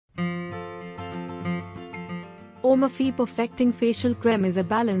Omorfee Perfecting Facial Crème is a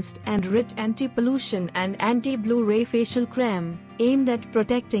balanced and rich anti-pollution and anti-blue ray facial crème, aimed at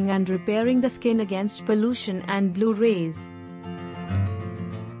protecting and repairing the skin against pollution and blue rays.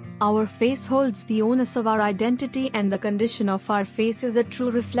 Our face holds the onus of our identity, and the condition of our face is a true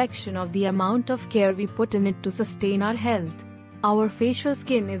reflection of the amount of care we put in it to sustain our health. Our facial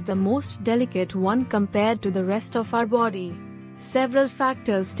skin is the most delicate one compared to the rest of our body. Several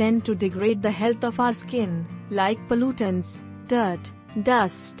factors tend to degrade the health of our skin, like pollutants, dirt,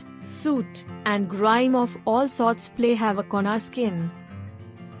 dust, soot, and grime of all sorts play havoc on our skin.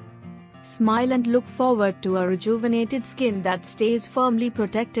 Smile and look forward to a rejuvenated skin that stays firmly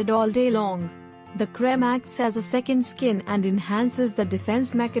protected all day long. The crème acts as a second skin and enhances the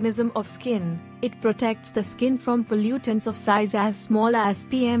defense mechanism of skin. It protects the skin from pollutants of size as small as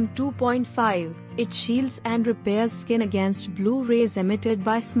PM 2.5. It shields and repairs skin against blue rays emitted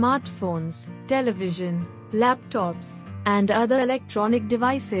by smartphones, television, laptops, and other electronic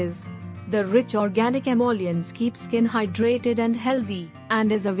devices. The rich organic emollients keep skin hydrated and healthy, and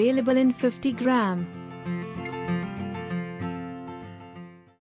is available in 50 gram,